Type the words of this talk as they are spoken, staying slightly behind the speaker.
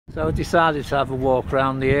So I decided to have a walk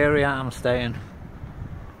around the area I'm staying,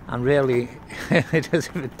 and really it is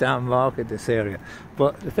a bit down market, this area,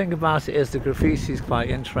 but the thing about it is the graffiti is quite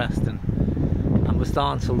interesting and we're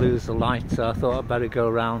starting to lose the light, so I thought I'd better go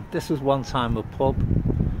around. This was one time a pub.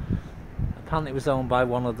 Apparently it was owned by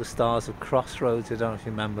one of the stars of Crossroads. I don't know if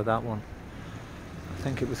you remember that one. I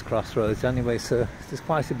think it was Crossroads. Anyway, so there's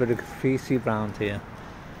quite a bit of graffiti around here.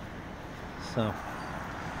 So,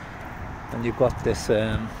 and you've got this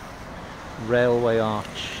railway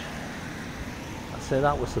arch. I'd say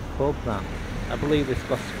that was the pub then. I believe it's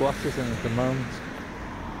got squatters in at the moment.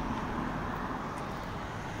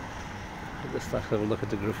 Let's have a look at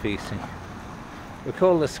the graffiti. We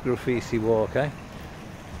call this graffiti walk, eh?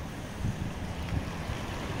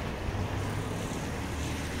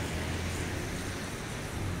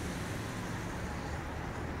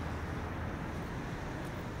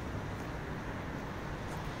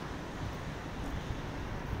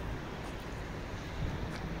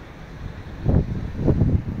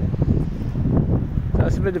 So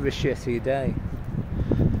it's a bit of a shitty day,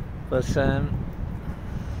 but so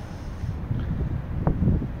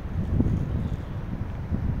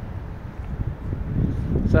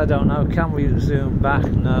I don't know, can we zoom back?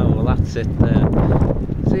 No, well that's it there.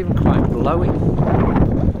 It's even quite blowy. I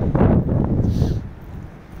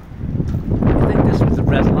think this was a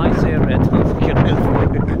red light here, red light.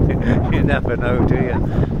 You never know, do you?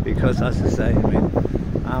 Because as I say, I mean,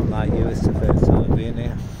 I'm like you, it's the first time being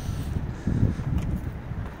here.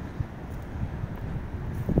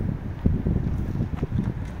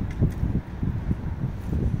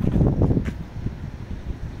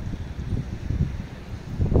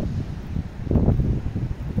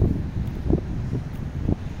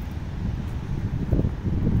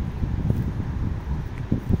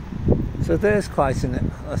 So there's quite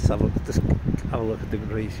an, let's have a look at this, have a look at the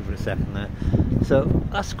graffiti for a second there. So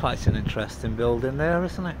that's quite an interesting building there,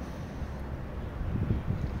 isn't it?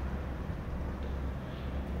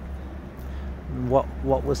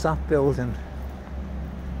 What was that building?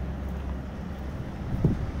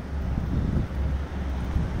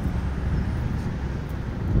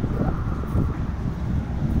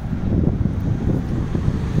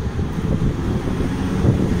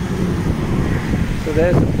 So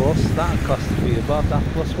there's a bus, that would cost a few above that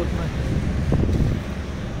bus, wouldn't it?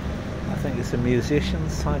 I think it's a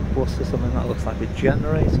musician's type bus or something. That looks like a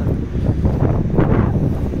generator.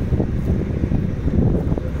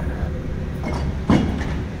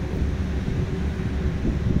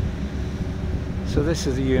 So this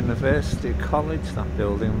is a university college, that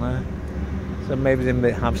building there. So maybe they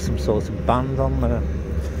may have some sort of band on there,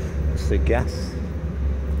 just a guess.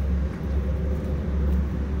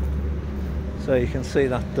 So you can see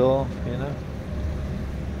that door, you know,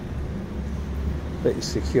 bit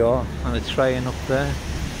secure, and a train up there.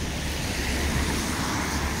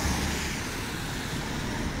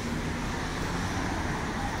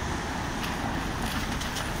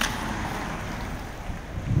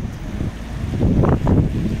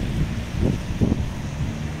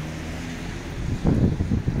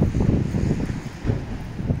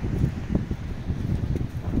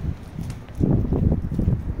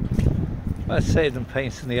 Let's say them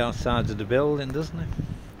painting the outside of the building, doesn't it?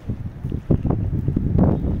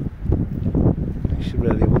 You should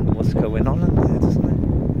really wonder what's going on in there, doesn't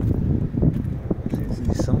it? Seems to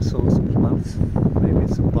be some sort of plant. Maybe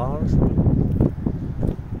it's a bar or something.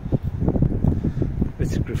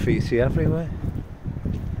 Bits of graffiti everywhere.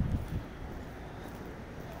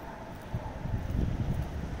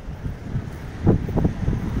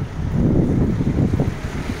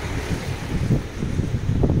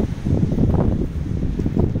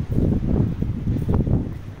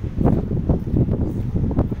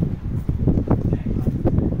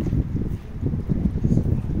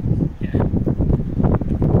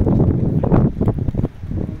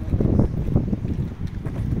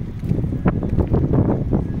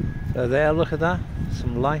 So there, look at that,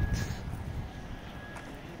 some lights.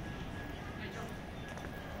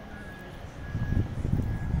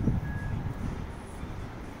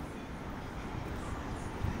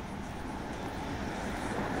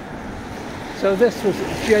 So this was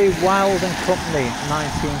J. Wild and Company,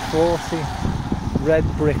 1940, red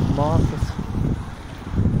brick market.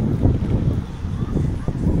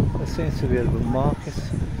 There seems to be a little market.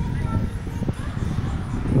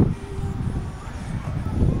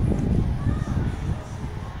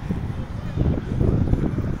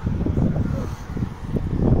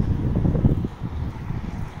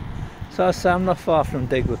 So I say I'm not far from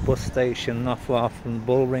Digbeth bus station, not far from the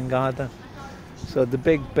Bull Ring either. So the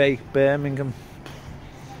big bake Birmingham.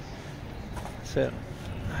 So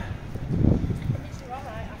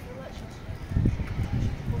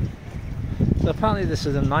apparently this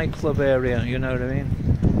is a nightclub area, you know what I mean?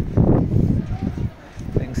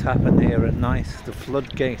 Things happen here at night. The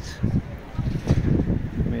floodgate. I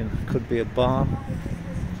mean, it could be a bar.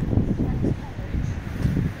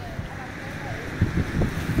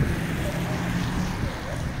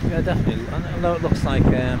 Yeah, definitely. I know it looks like,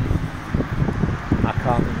 I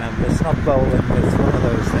can't remember. It's not bowling, but it's one of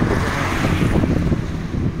those things, isn't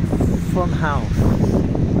it? Fun house.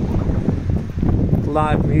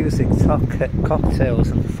 Live music, cocktails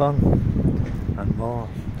and fun and more.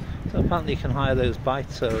 So apparently you can hire those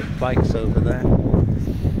bikes over there.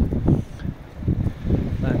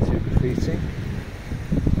 That's your Graffiti.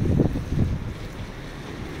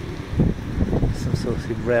 Some sort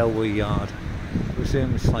of railway yard. I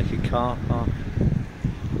presume it's like a car park.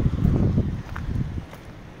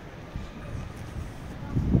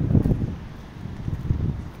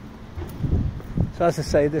 So as I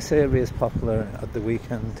say, this area is popular at the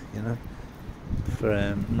weekend, you know, for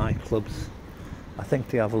nightclubs. I think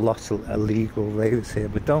they have a lot of illegal raves here,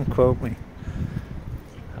 but don't quote me.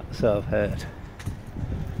 So I've heard.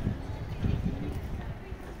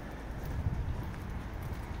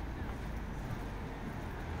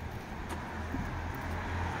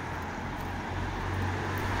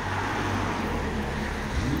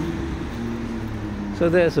 So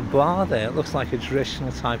there's a bar there. It looks like a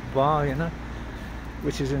traditional type bar, you know,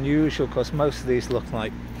 which is unusual because most of these look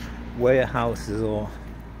like warehouses, or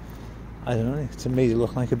I don't know, to me they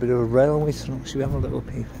look like a bit of a railway tunnel. Should we have a little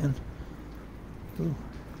peep in? Ooh.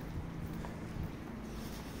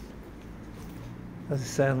 Does it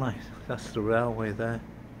sound like that's the railway there?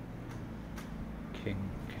 King.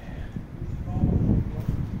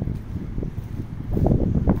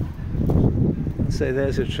 I'd say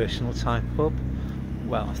there's a traditional type pub.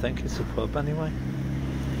 Well, I think it's a pub anyway.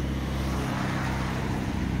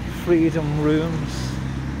 Freedom Rooms,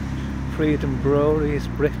 Freedom Breweries,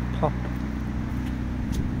 Britpop.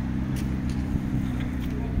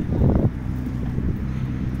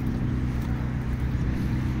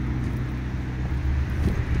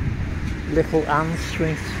 Little Ann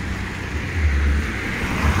Street.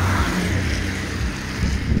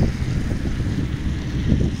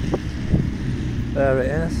 There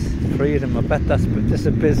it is, Freedom. I bet this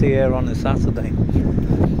is busy here on a Saturday.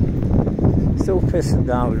 Still pissing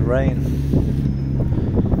down with rain.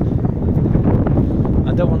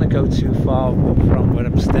 I don't want to go too far from where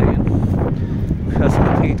I'm staying because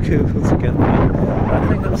I need Google to get me. I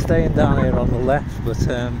think I'm staying down here on the left, but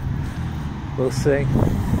we'll see.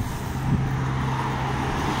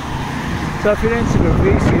 So if you're into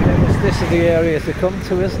Graffiti, then this is the area to come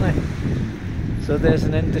to, isn't it? So there's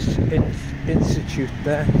an institute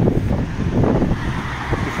there. You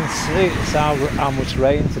can see it's how much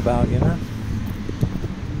rain's about, you know.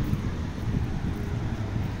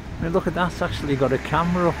 I mean, look at that, it's actually got a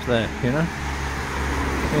camera up there, you know.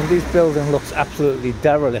 I mean, these buildings look absolutely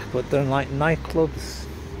derelict, but they're like nightclubs.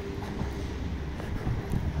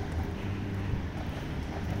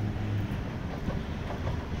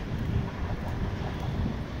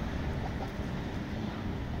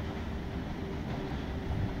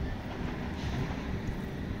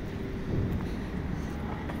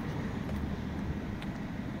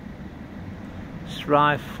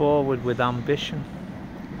 Strive forward with ambition.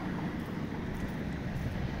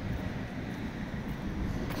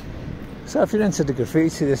 So if you're into the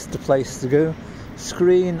graffiti, this is the place to go.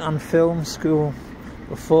 Screen and Film School,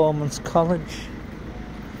 Performance College.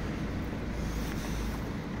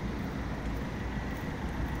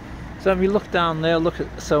 So if you look down there, look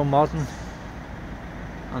at so modern,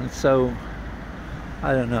 and it's so,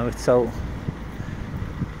 I don't know, it's so,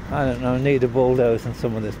 I don't know, need a bulldozer in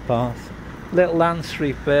some of this part. Little Ann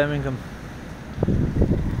Street, Birmingham.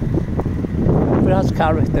 But it has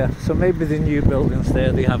character, so maybe the new buildings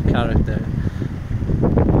there, they have character.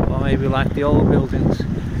 Or maybe like the old buildings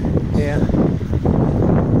here.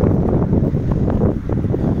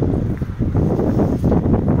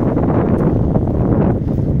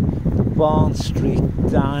 The Barn Street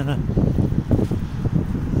Diner.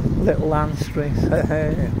 Little Ann Street.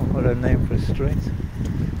 What a name for a street.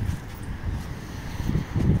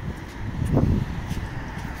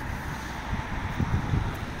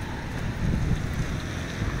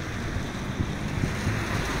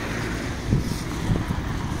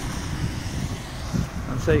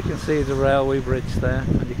 So you can see the railway bridge there,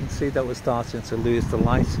 and you can see that we're starting to lose the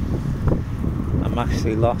light. I'm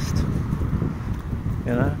actually lost,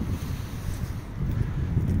 you know.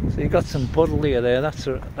 So you've got some buddleia there. That's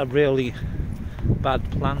a really bad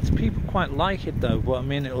plant. People quite like it though, but I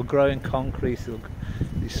mean, it'll grow in concrete, it'll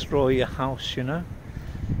destroy your house, you know.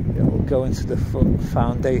 It'll go into the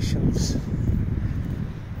foundations.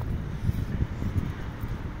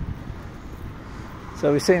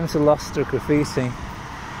 So we seem to have lost the graffiti, and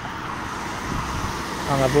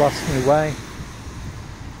I've lost my way.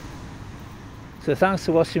 So thanks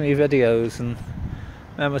for watching my videos, and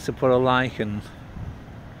remember to put a like and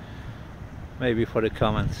maybe put a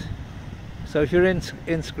comment. So if you're into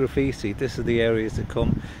graffiti, this is the areas to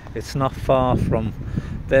come. It's not far from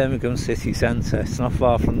Birmingham city centre, it's not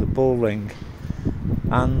far from the Bull Ring,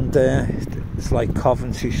 and it's like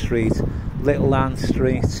Coventry Street, Little Ann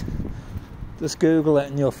Street. Just Google it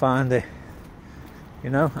and you'll find it,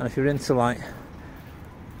 you know. And if you're into like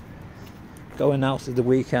going out at the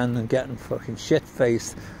weekend and getting fucking shit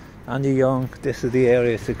faced and you're young, this is the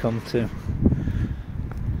area to come to.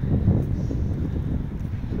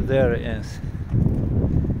 So there it is.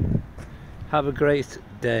 Have a great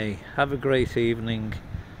day, have a great evening,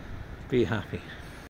 be happy.